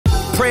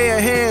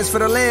prayer hands for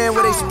the land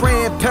where they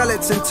spraying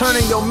pellets and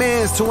turning your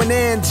mans to an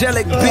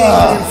angelic being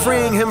and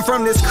freeing him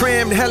from this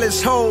crammed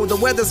hellish hole. The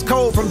weather's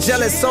cold from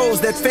jealous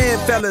souls that fan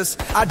fellas.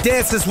 I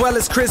dance as well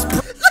as Chris.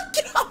 Look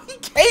at how he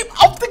came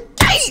out the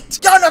gate.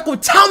 Y'all not gonna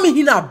tell me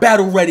he not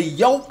battle ready,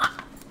 yo.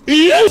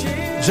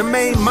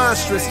 Jermaine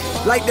monstrous,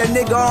 like that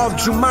nigga off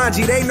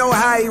Jumanji. They know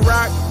how he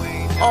rock.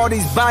 All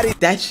these bodies.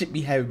 That shit be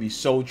having me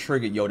so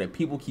triggered, yo, that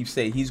people keep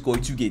saying he's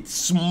going to get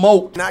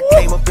smoked. And I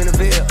came up in the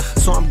Ville,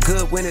 so I'm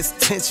good when it's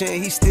tension.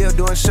 He's still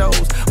doing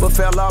shows, but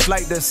fell off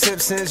like the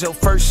Simpsons. Your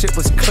first shit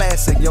was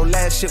classic, your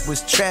last shit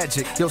was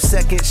tragic. Your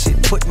second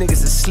shit put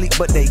niggas to sleep,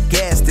 but they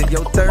gassed it.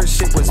 Your third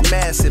shit was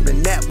massive,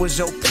 and that was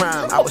your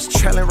prime. I was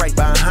trailing right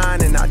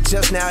behind, and I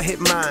just now hit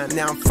mine.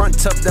 Now I'm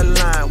front up the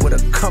line with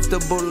a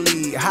comfortable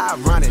lead. How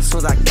ironic, so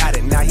I got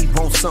it, now he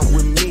wants something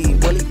with me.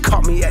 Well, he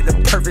caught me at the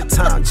perfect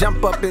time.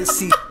 Jump up and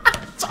see.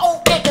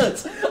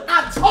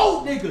 I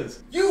told niggas,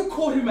 you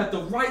caught him at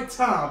the right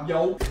time,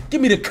 yo.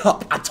 Give me the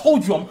cup. I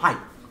told you I'm hype.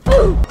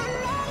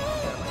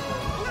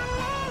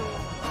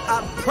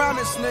 I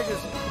promise niggas,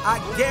 I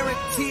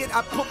guarantee it.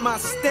 I put my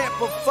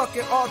stamp of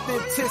fucking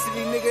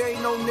authenticity, nigga.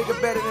 Ain't no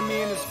nigga better than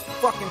me in this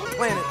fucking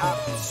planet. I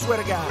swear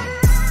to God.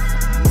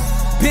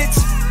 Bitch,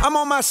 I'm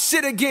on my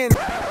shit again.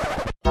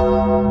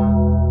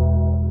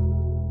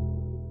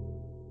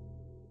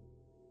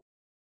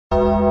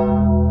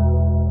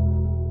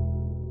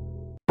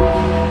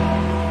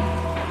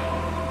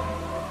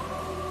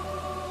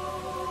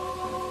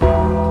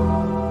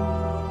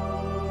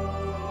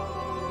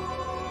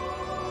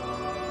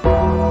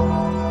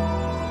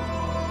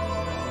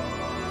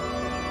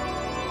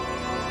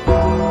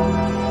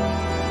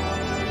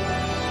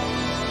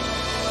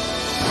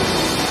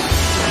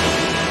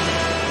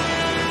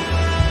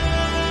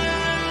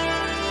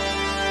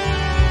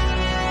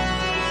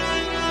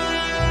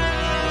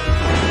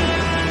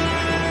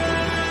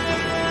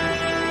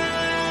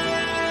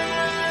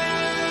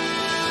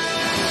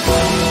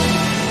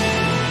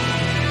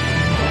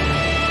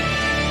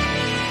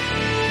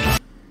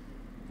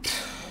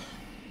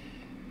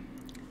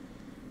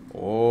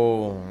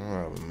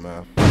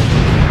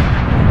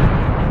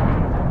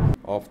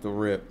 Off the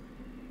rip.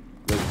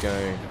 Good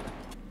game.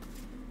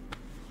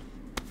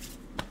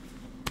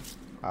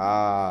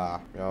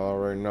 Y'all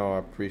already know I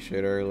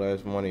appreciate every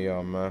last one of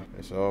y'all, man.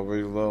 It's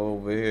always low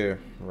over here.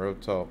 Real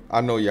talk.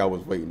 I know y'all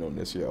was waiting on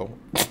this, yo.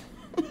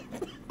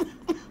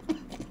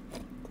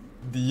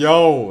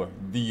 Yo,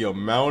 the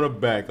amount of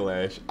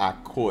backlash I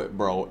caught,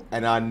 bro,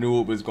 and I knew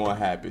it was gonna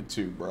happen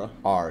too, bro.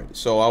 Alright,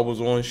 so I was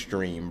on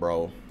stream,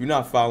 bro. If you're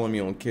not following me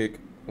on Kick,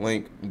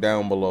 link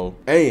down below.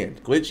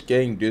 And Glitch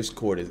Gang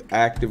Discord is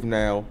active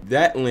now.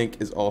 That link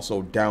is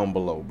also down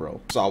below,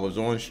 bro. So I was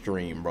on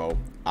stream, bro.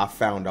 I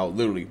found out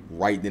literally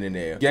right then and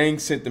there. Gang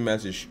sent the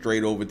message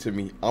straight over to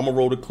me. I'ma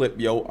roll the clip,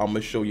 yo. I'ma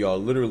show y'all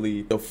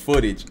literally the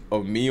footage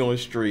of me on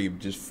stream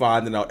just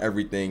finding out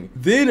everything.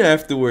 Then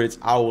afterwards,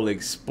 I will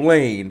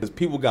explain, because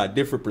people got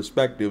different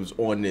perspectives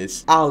on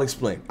this. I'll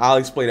explain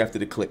after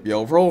the clip,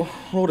 yo. Roll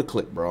the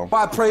clip, bro.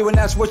 I pray when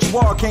that's what you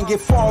are. Can't get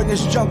far in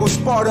this jungle.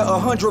 Sparta,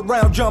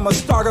 100-round drummer.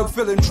 Startup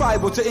feeling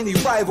tribal to any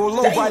rival.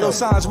 Low vital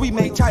signs. We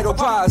make title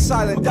cries.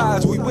 Silent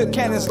dies. We whip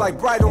cannons like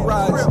bridal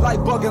rides. Light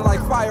bugging like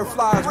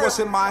fireflies. What's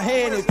in my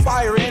hand is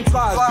fire and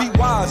flies. Be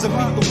wise and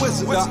meet the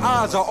wizard. The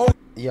eyes are open.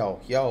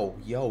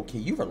 Yo,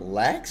 can you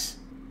relax?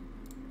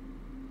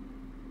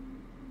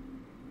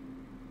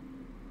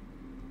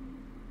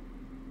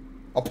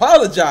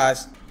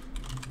 Apologize.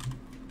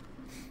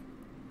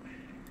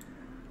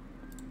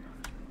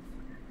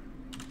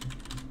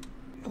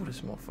 Oh,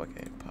 this motherfucker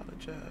ain't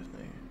apologize,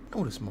 nigga.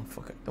 Oh, this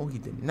motherfucker. No, he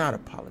did not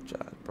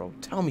apologize, bro.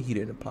 Tell me he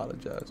didn't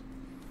apologize.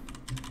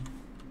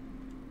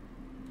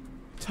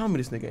 Tell me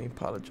this nigga ain't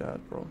apologize,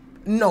 bro.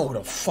 No,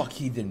 the fuck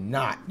he did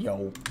not,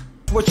 yo.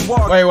 What you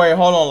are. Wait,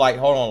 hold on,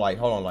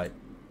 like.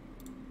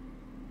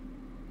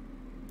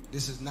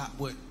 This is not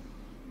what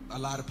a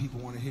lot of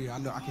people want to hear. I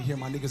know I can hear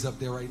my niggas up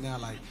there right now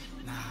like,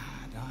 nah,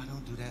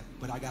 don't do that.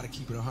 But I got to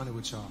keep it 100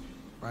 with y'all,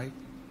 right?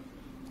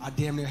 I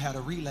damn near had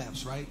a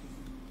relapse, right?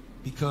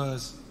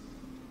 Because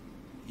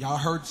y'all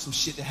heard some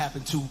shit that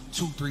happened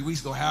 3 weeks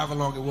ago, however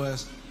long it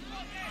was.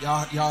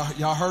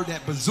 Y'all heard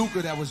that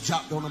bazooka that was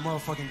dropped on the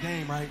motherfucking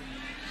game, right?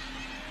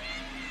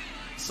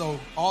 So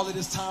all of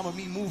this time of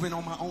me moving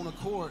on my own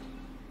accord,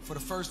 for the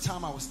first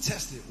time I was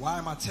tested. Why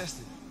am I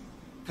tested?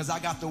 Because I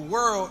got the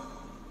world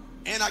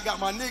and I got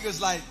my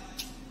niggas like,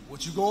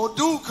 what you gonna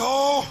do,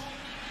 Cole?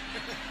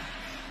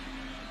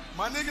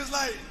 My niggas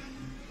like,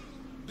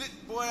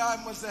 boy, I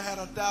must have had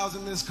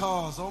 1,000 missed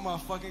calls. Oh my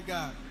fucking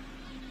God.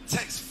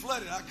 Text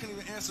flooded. I couldn't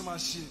even answer my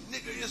shit.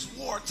 Nigga, it's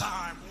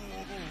wartime.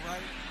 Right?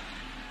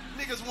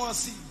 Niggas want to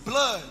see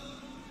blood.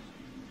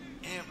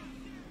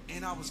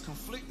 And I was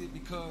conflicted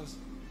because,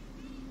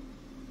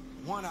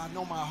 one, I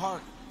know my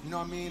heart, you know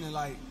what I mean? And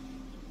like,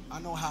 I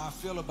know how I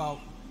feel about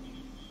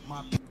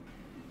my people.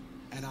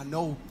 And I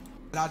know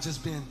that I've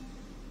just been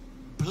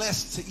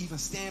blessed to even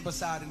stand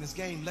beside in this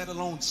game, let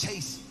alone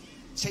chase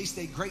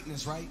their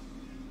greatness, right?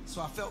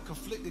 So I felt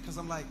conflicted because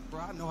I'm like,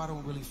 bro, I know I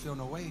don't really feel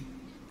no way.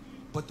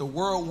 but the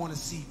world want to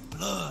see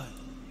blood.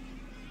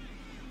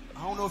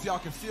 I don't know if y'all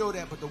can feel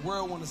that, but the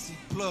world want to see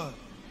blood.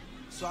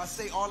 So I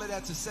say all of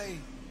that to say,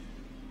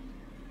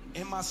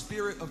 in my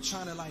spirit of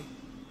trying to like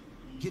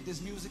get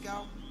this music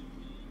out,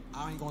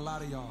 I ain't gonna lie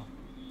to y'all,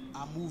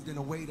 I moved in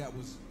a way that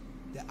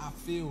I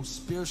feel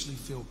spiritually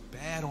feel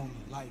bad on me.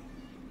 Like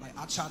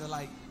I try to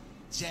like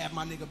jab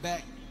my nigga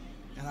back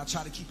and I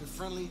try to keep it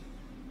friendly,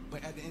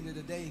 but at the end of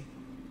the day,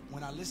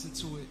 when I listen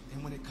to it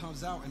and when it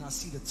comes out and I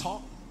see the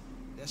talk,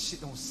 that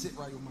shit don't sit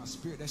right with my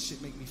spirit. That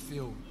shit make me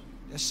feel,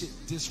 that shit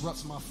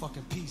disrupts my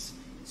fucking peace.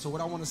 So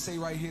what I want to say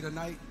right here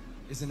tonight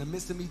is, in the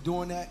midst of me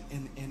doing that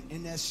and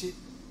in that shit,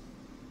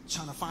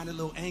 trying to find a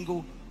little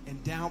angle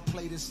and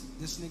downplay this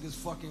nigga's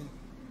fucking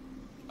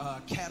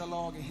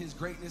catalog and his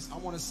greatness, I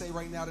want to say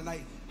right now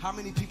tonight, how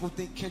many people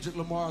think Kendrick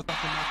Lamar is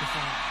off the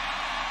microphone?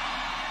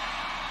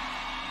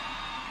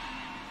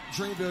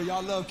 Dreamville,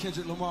 y'all love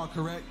Kendrick Lamar,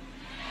 correct?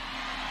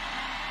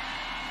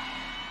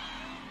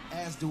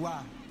 As do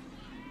I.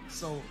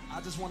 So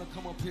I just want to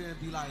come up here and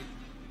be like,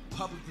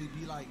 publicly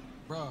be like,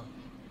 bruh,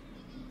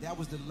 that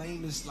was the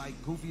lamest, like,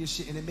 goofiest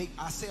shit. And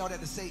I say all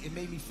that to say, it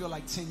made me feel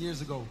like 10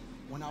 years ago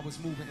when I was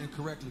moving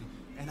incorrectly.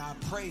 And I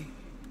pray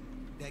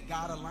that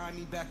God align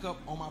me back up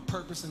on my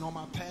purpose and on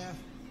my path.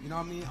 You know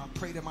what I mean? I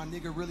pray that my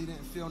nigga really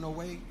didn't feel no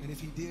way. And if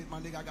he did, my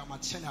nigga, I got my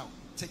chin out.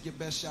 Take your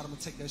best shot. I'm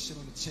gonna take that shit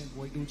on the chin,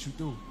 boy. Do what you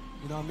do.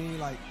 You know what I mean?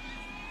 Like,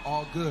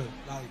 all good.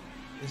 Like,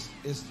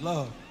 it's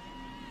love.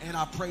 And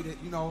I pray that,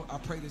 I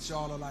pray that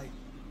y'all are like,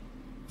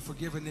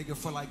 forgive a nigga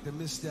for like the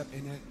misstep,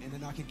 and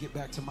then I can get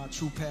back to my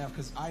true path.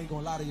 Cause I ain't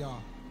gonna lie to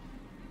y'all,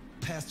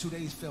 past 2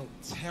 days felt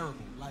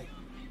terrible. Like,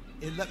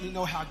 it let me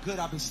know how good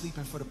I've been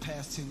sleeping for the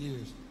past 10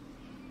 years.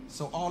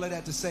 So all of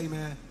that to say,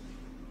 man,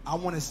 I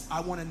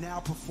wanna now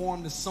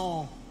perform the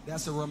song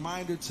that's a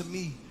reminder to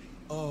me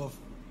of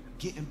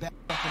getting back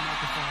on the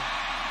microphone.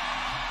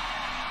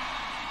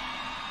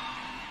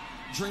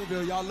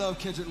 Dreamville, y'all love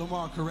Kendrick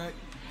Lamar, correct?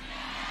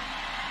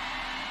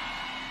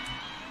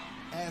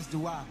 As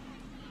do I.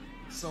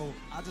 So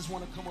I just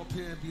want to come up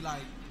here and be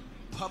like,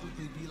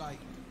 publicly be like,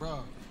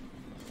 bruh,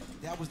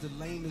 that was the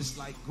lamest,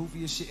 like,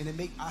 goofiest shit.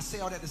 And I say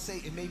all that to say,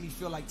 it made me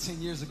feel like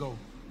 10 years ago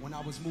when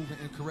I was moving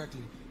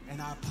incorrectly.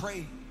 And I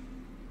pray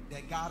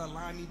that God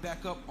align me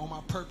back up on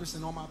my purpose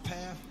and on my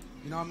path.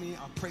 You know what I mean?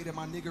 I pray that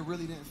my nigga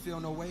really didn't feel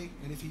no way.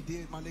 And if he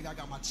did, my nigga, I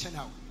got my chin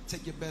out.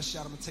 Take your best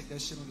shot. I'm gonna take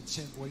that shit on the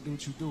chin, boy. Do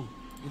what you do.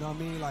 You know what I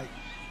mean? Like,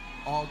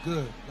 all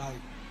good. Like,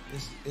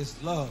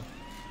 it's love.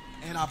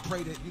 And I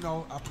pray that,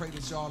 I pray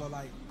that y'all are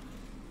like,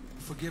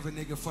 forgive a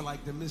nigga for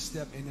like the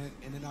misstep, and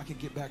then I can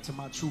get back to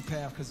my true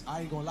path. Cause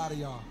I ain't gonna lie to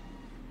y'all,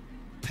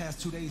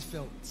 past 2 days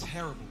felt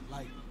terrible.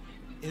 Like,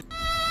 it.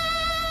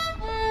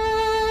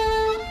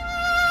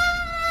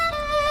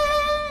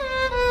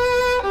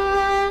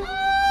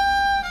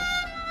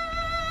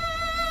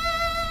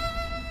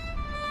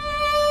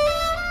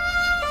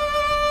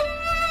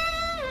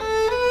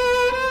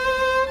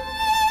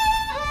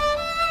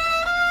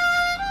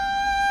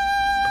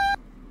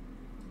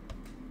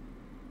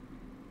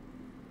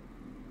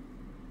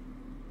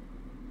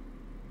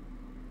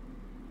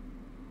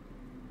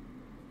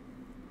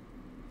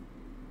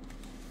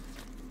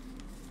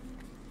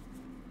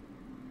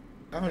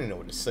 I don't even know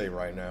what to say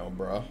right now,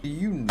 bro. Do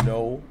you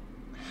know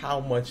how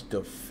much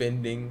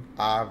defending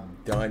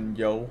I've done,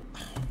 yo?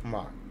 Oh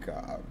my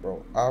God,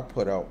 bro. I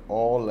put out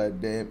all that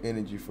damn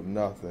energy for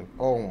nothing.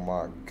 Oh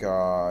my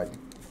God.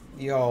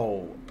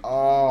 Yo,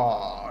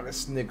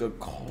 this nigga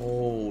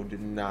Cole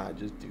did not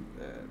just do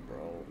that,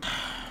 bro.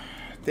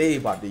 They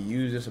about to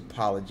use this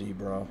apology,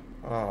 bro.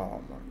 Oh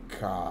my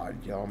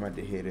God, yo, I'm about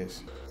to hear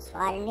this.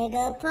 Why the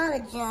nigga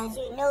apologize?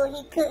 You know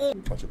he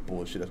couldn't. Bunch of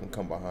bullshit that's gonna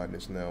come behind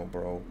this now,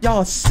 bro.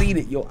 Y'all seen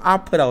it, yo. I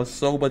put out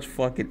so much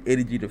fucking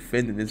energy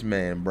defending this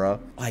man,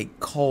 bro. Like,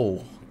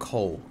 Cole.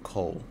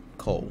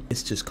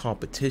 It's just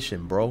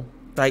competition, bro.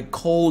 Like,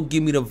 Cole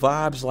give me the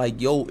vibes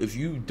like, yo, if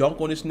you dunk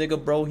on this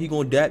nigga, bro, he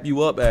gonna dap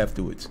you up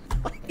afterwards.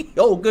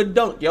 Yo, good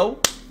dunk, yo.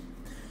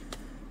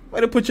 Way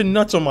to put your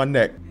nuts on my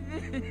neck.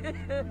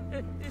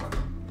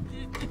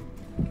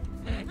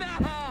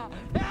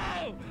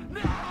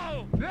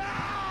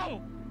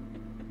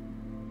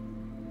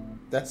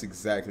 That's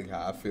exactly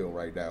how I feel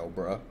right now,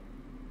 bro.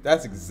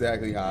 That's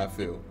exactly how I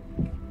feel.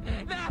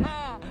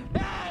 No!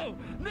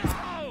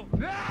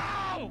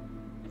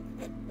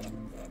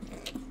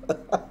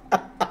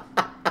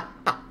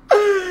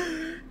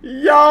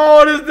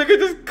 Yo, this nigga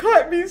just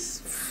cut me.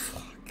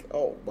 Fuck.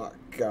 Oh my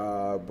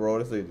God, bro.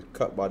 This nigga just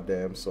cut my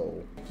damn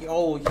soul.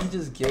 Yo, he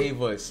just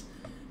gave us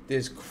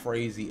this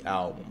crazy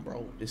album,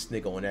 bro. This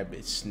nigga on that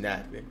bitch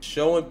snapping.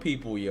 Showing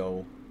people,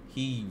 yo,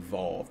 he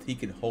evolved. He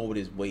can hold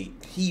his weight.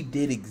 He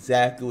did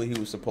exactly what he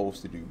was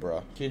supposed to do,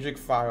 bro. Kendrick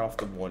fired off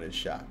the warning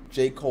shot.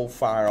 J. Cole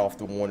fired off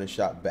the warning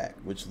shot back,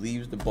 which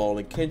leaves the ball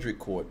in Kendrick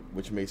court,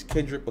 which makes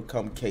Kendrick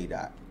become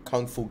K-Dot.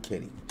 Kung Fu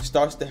Kenny.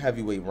 Starts the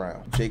heavyweight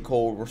round. J.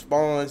 Cole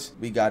responds.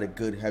 We got a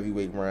good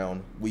heavyweight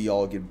round. We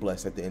all get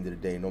blessed at the end of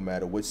the day, no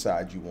matter which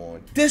side you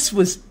on. This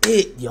was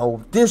it,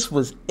 yo. This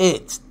was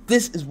it.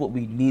 This is what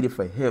we needed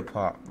for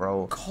hip-hop,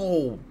 bro.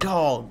 Cole,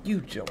 dog,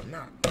 you do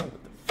not know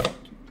what the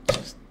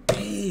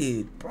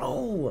did,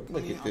 bro.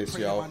 Look at this,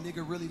 yo. My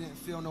nigga really didn't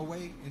feel no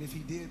way, and if he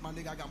did, my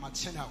nigga, I got my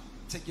chin out.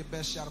 Take your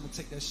best shot. I'm gonna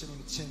take that shit on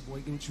the chin,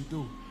 boy. Do what you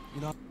do,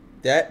 you know.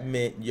 That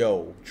meant,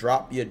 yo,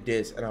 drop your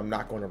diss, and I'm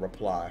not gonna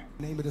reply.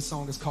 The name of the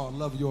song is called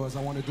 "Love Yours."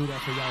 I want to do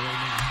that for y'all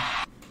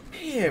right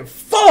now. Man,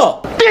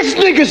 fuck! This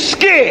nigga's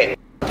scared.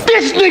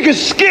 This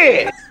nigga's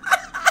scared.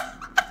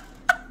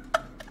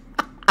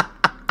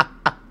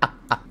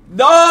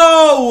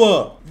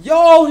 No!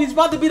 Yo, he's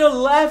about to be the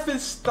laughing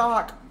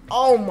stock.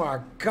 Oh my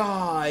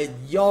god,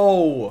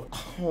 yo.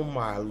 Oh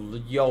my,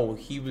 yo,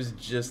 he was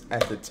just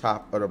at the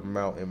top of the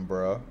mountain,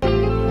 bruh.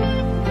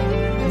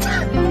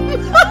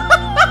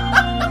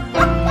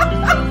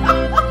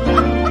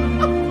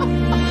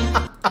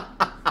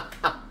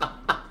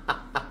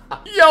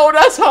 Yo,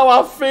 that's how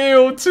I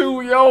feel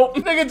too, yo.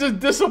 Nigga just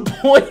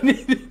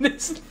disappointed in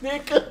this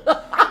nigga.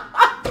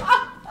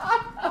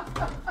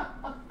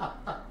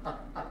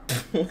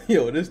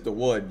 Yo, this the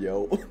one,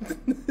 yo.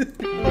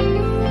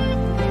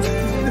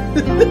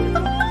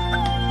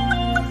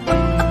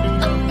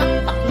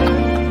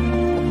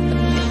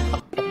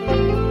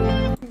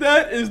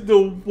 That is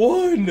the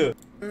one.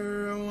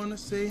 I wanna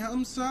say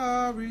I'm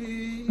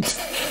sorry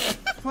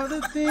for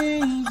the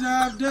things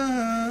I've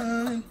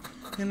done,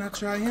 and I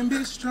try and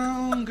be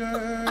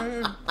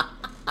stronger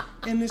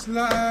in this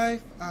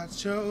life I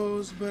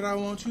chose. But I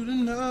want you to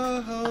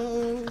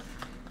know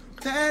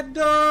that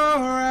door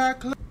I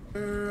closed.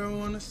 I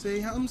wanna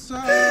say I'm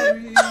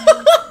sorry.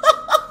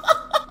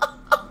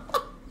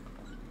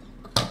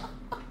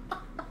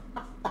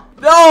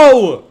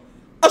 No!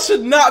 I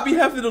should not be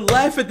having to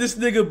laugh at this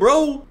nigga,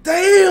 bro.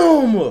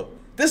 Damn!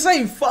 This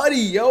ain't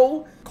funny,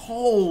 yo.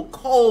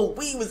 Cold.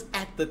 We was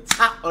at the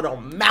top of the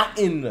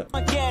mountain.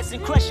 Punk ass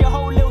and crush your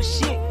whole little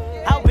shit.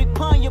 How big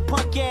pun your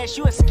punk ass?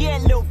 You a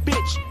scared little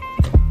bitch.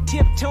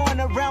 Tiptoeing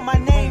around my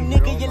name,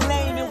 nigga, you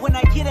lame. And when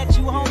I get at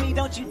you, homie,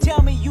 don't you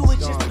tell me you was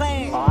just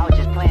playing. Oh, I was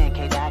just playing,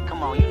 K-Dot.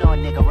 Come on, you know a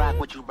nigga rock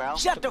with you, bro.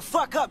 Shut the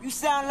fuck up. You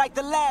sound like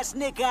the last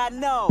nigga I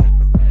know.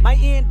 Might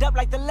end up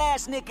like the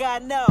last nigga I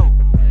know.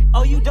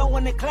 Oh, you don't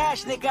want to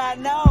clash, nigga, I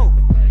know.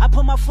 I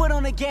put my foot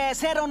on the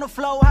gas, head on the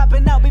floor,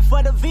 hopping out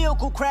before the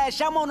vehicle crash.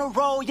 I'm on the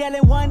road,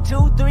 yelling 1,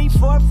 2, 3,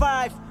 4,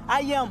 5.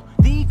 I am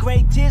the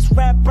greatest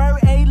rapper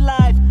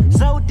alive.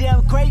 So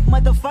damn great,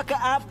 motherfucker,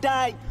 I've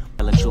died.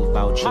 Tell the truth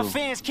about you. My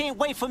fans can't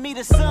wait for me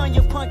to sun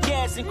your punk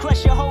ass and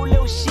crush your whole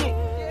little shit.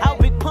 How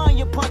big pun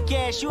your punk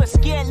ass? You a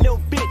scared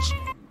little bitch.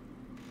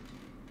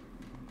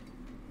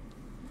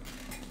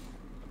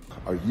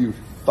 Are you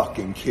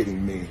fucking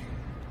kidding me?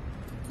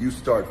 You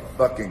start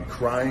fucking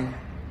crying?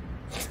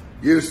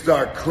 You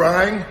start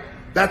crying?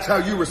 That's how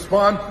you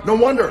respond? No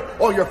wonder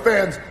all your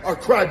fans are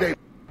crybabies.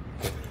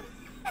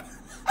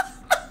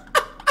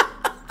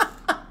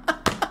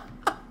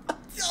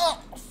 Oh,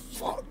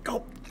 fuck.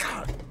 Oh,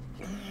 God.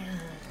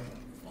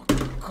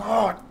 Fucking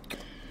God.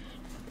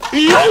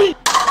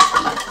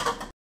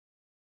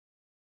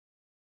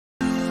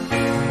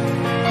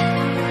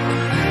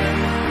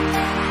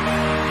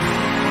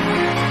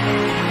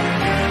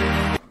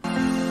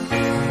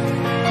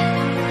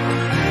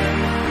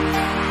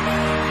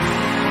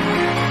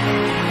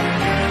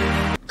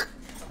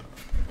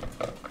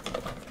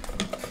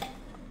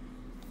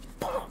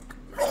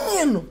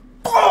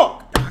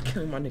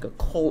 My nigga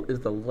Cole is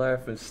the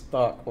laughing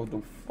stock of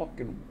the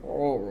fucking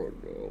world,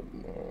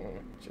 man.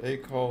 J.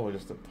 Cole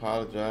just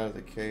apologized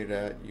to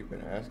K-Dot. You've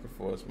been asking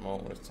for us more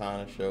when it's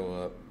time to show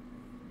up.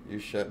 You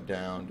shut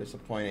down.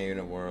 Disappointing in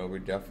the world. We're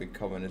definitely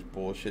covering this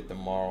bullshit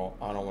tomorrow.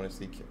 I don't want to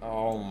see.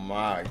 Oh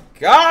my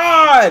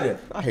God!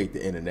 I hate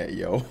the internet,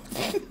 yo.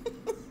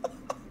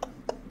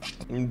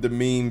 The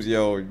memes,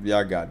 yo.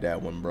 Y'all got that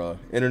one, bro.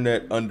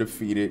 Internet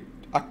undefeated.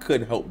 I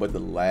couldn't help but to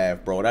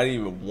laugh, bro. I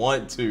didn't even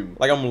want to.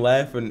 Like, I'm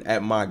laughing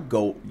at my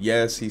GOAT.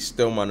 Yes, he's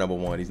still my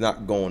 #1. He's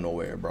not going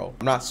nowhere, bro.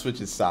 I'm not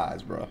switching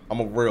sides, bro. I'm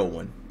a real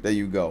one. There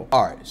you go.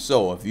 All right,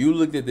 so if you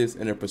looked at this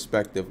in a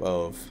perspective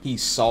of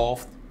he's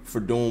soft for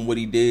doing what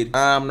he did,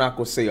 I'm not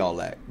gonna say all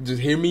that.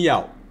 Just hear me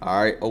out.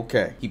 All right,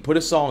 okay. He put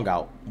a song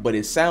out, but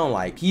it sounded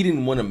like he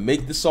didn't want to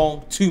make the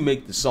song to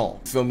make the song.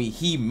 You feel me?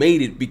 He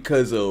made it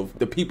because of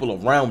the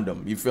people around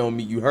him. You feel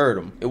me? You heard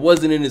him. It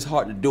wasn't in his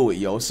heart to do it,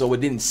 yo. So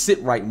it didn't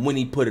sit right when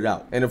he put it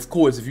out. And of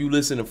course, if you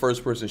listen to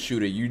First Person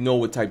Shooter, you know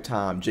what type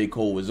time J.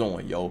 Cole was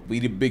on, yo. We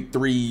the big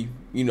three,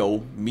 you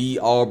know, me,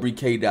 Aubrey,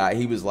 K-Dot.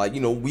 He was like,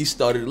 you know, we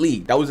started the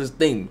league. That was his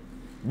thing.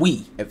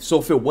 So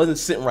if it wasn't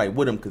sitting right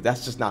with him, because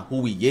that's just not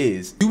who he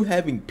is, you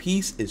having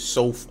peace is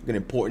so fucking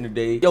important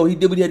today. Yo, he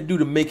did what he had to do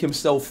to make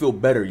himself feel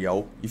better,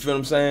 yo. You feel what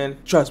I'm saying?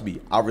 Trust me,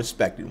 I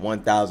respect it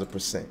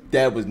 1000%.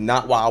 That was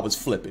not why I was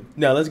flipping.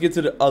 Now let's get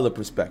to the other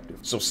perspective.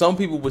 So some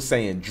people were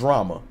saying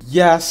drama.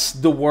 Yes,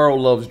 the world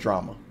loves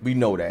drama. We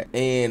know that.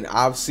 And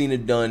I've seen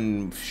it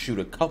done, shoot,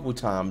 a couple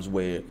times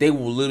where they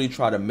will literally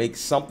try to make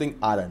something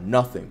out of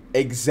nothing.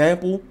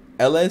 Example,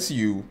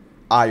 LSU,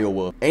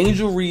 Iowa,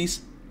 Angel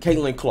Reese,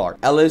 Caitlin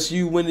Clark.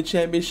 LSU win the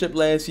championship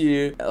last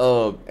year.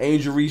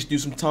 Angel Reese do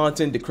some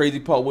taunting. The crazy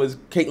part was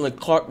Caitlin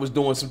Clark was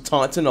doing some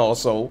taunting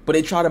also. But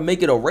they try to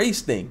make it a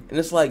race thing. And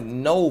it's like,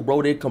 no,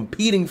 bro, they're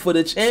competing for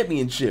the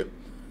championship.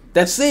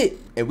 That's it.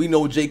 And we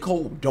know J.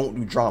 Cole don't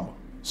do drama.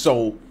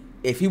 So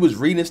if he was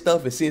reading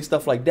stuff and seeing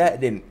stuff like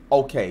that, then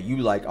okay, you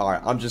like, all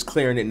right, I'm just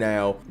clearing it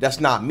now. That's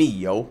not me,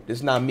 yo.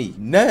 That's not me.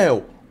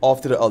 Now,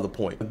 off to the other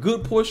point. A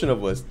good portion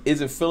of us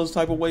isn't feeling this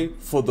type of way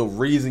for the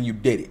reason you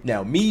did it.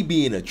 Now, me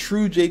being a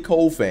true J.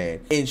 Cole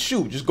fan, and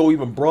shoot, just go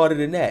even broader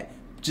than that,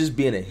 just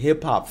being a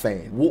hip-hop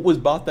fan. What was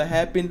about to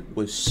happen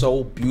was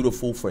so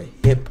beautiful for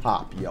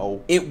hip-hop,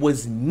 yo. It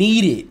was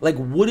needed. Like,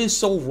 what is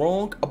so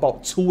wrong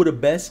about two of the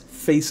best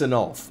facing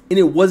off? And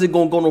it wasn't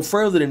gonna go no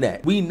further than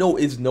that. We know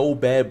it's no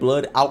bad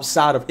blood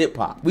outside of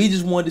hip-hop. We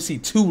just wanted to see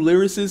two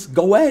lyricists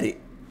go at it.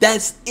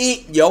 That's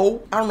it,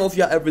 yo. I don't know if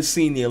y'all ever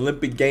seen the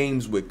Olympic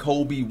Games with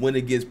Kobe win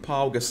against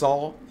Paul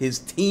Gasol, his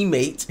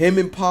teammates. Him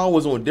and Paul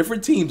was on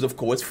different teams, of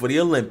course, for the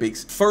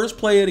Olympics. First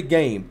play of the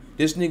game,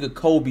 this nigga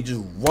Kobe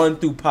just run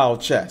through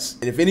Paul's chest.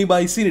 And if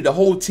anybody seen it, the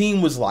whole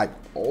team was like,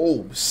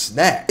 oh,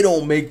 snap. It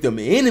don't make them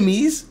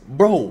enemies,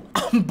 bro.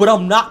 But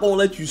I'm not gonna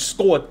let you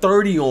score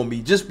 30 on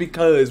me just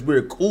because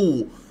we're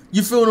cool.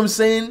 You feel what I'm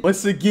saying?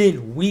 Once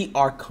again, we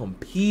are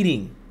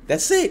competing.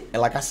 That's it.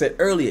 And like I said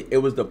earlier, it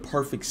was the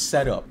perfect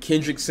setup.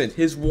 Kendrick sent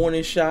his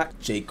warning shot.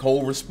 J.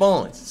 Cole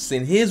responds,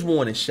 send his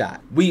warning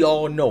shot. We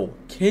all know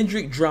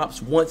Kendrick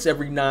drops once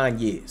every 9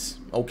 years.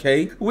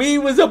 Okay? We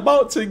was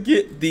about to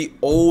get the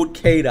old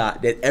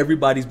K-Dot that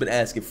everybody's been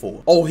asking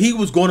for. Oh, he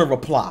was going to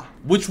reply,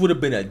 which would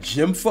have been a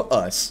gem for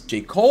us.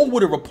 J. Cole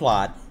would have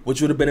replied,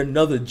 which would have been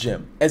another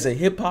gem. As a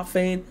hip-hop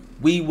fan,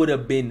 we would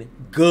have been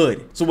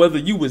good. So whether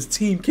you was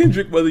Team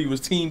Kendrick, whether you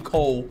was Team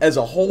Cole, as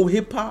a whole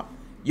hip-hop,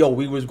 yo,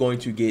 we was going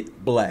to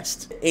get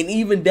blessed. And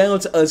even down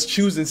to us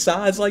choosing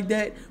sides like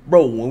that,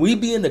 bro, when we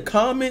be in the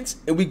comments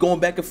and we going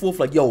back and forth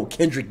like, yo,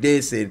 Kendrick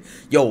this and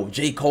yo,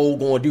 J. Cole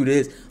gonna do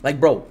this. Like,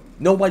 bro,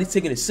 nobody's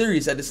taking it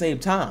serious at the same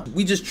time.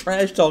 We just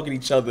trash talking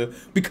each other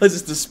because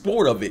it's the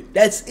sport of it.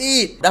 That's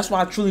it. That's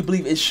why I truly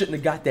believe it shouldn't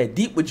have got that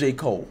deep with J.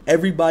 Cole.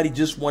 Everybody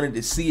just wanted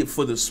to see it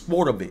for the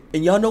sport of it.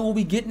 And y'all know what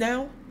we get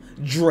now?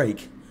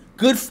 Drake.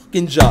 Good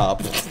fucking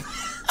job.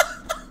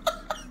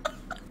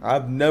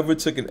 I've never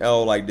took an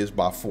L like this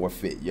by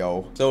forfeit,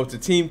 yo. So to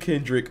Team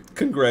Kendrick,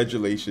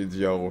 congratulations,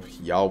 yo.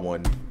 Y'all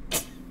won.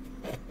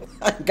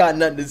 I ain't got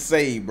nothing to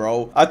say,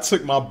 bro. I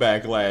took my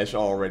backlash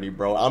already,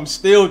 bro. I'm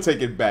still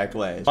taking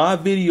backlash. My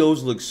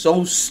videos look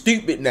so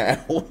stupid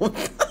now.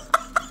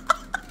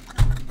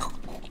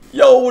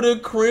 Yo,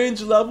 the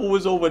cringe level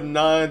was over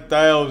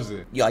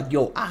 9,000.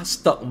 Yo, I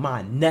stuck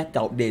my neck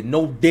out there,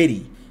 no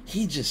Diddy.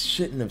 He just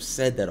shouldn't have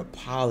said that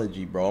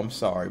apology, bro. I'm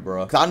sorry,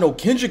 bro. Cause I know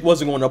Kendrick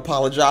wasn't going to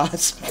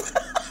apologize.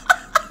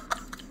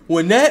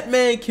 When that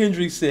man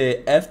Kendrick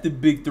said, F the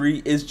big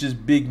three, it's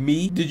just big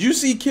me. Did you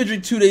see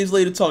Kendrick 2 days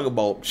later talk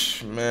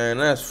about, man,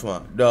 that's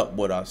fucked up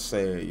what I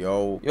said,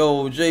 yo.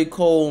 Yo, J.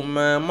 Cole,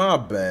 man, my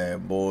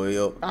bad, boy,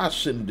 yo. I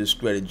shouldn't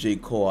discredit J.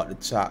 Cole out the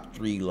top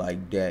 3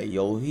 like that,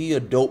 yo. He a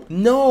dope.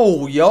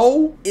 No,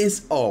 yo.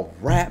 It's a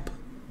rap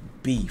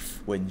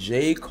beef. When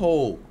J.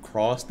 Cole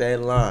crossed that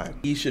line,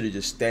 he should have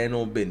just stand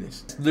on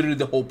business. That's literally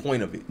the whole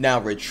point of it. Now,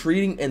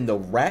 retreating in the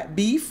rap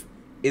beef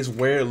is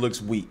where it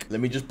looks weak. Let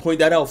me just point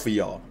that out for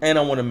y'all. And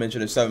I want to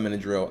mention a 7-minute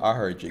drill. I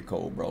heard J.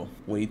 Cole, bro,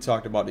 when he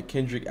talked about the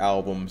Kendrick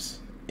albums,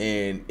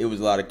 and it was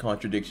a lot of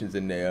contradictions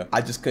in there. I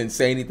just couldn't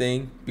say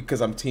anything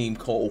because I'm Team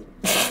Cole.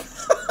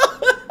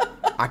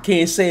 I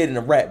can't say it in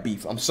a rap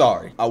beef. I'm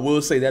sorry. I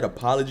will say that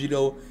apology,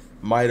 though,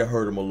 might have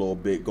hurt him a little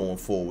bit going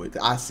forward.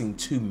 I seen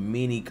too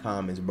many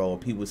comments, bro,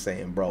 of people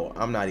saying, bro,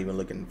 I'm not even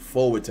looking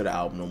forward to the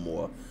album no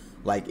more.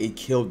 Like, it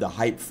killed the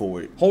hype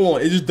for it. Hold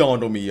on, it just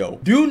dawned on me, yo.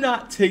 Do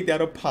not take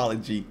that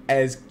apology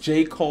as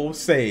J. Cole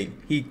saying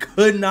he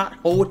could not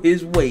hold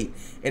his weight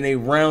in a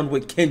round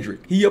with Kendrick.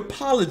 He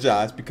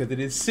apologized because it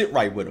didn't sit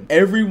right with him.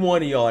 Every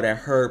one of y'all that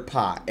heard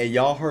Pot and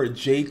y'all heard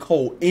J.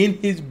 Cole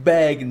in his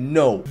bag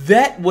know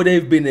that would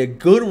have been a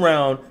good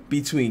round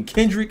between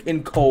Kendrick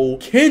and Cole.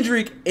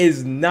 Kendrick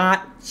is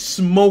not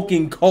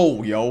smoking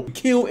Cole, yo.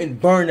 Kill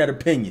and burn that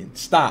opinion.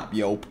 Stop,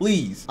 yo,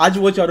 please. I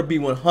just want y'all to be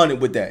 100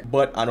 with that.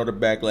 But I know the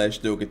backlash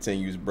still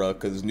continues, bro,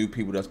 because there's new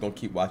people that's gonna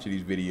keep watching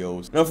these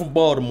videos. And I'm from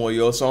Baltimore,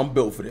 yo, so I'm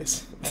built for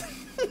this.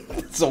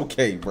 It's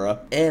okay, bro.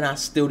 And I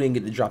still didn't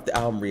get to drop the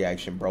album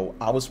reaction, bro.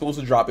 I was supposed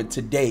to drop it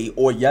today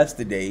or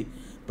yesterday,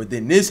 but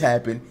then this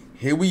happened.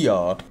 Here we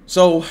are.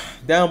 So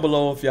down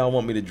below if y'all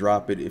want me to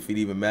drop it, if it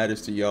even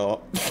matters to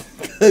y'all,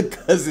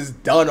 because it's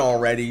done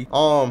already,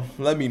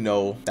 let me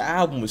know. The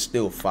album was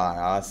still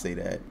fire, I'll say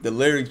that. The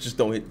lyrics just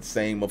don't hit the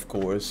same, of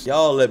course.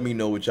 Y'all let me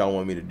know what y'all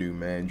want me to do,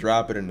 man.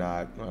 Drop it or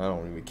not, I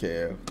don't even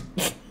care.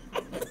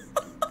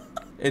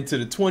 And to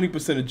the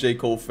 20% of J.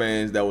 Cole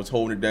fans that was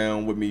holding it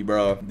down with me,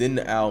 bro, then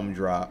the album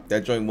dropped.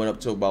 That joint went up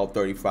to about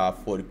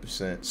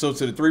 35–40%. So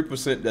to the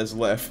 3% that's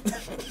left,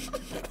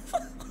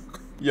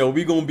 yo,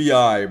 we gonna be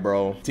alright,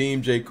 bro.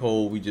 Team J.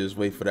 Cole, we just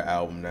wait for the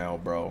album now,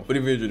 bro. But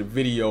if you enjoyed the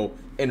video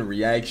and the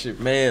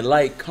reaction, man,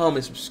 like,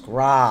 comment,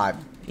 subscribe.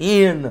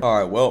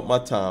 Alright, well, my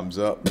time's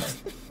up.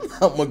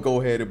 I'm gonna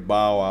go ahead and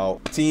bow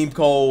out. Team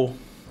Cole,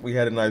 we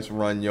had a nice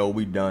run, yo.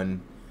 We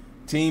done.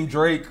 Team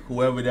Drake,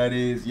 whoever that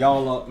is,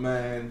 y'all up,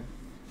 man.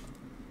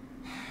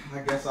 I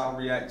guess I'll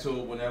react to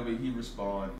it whenever he responds.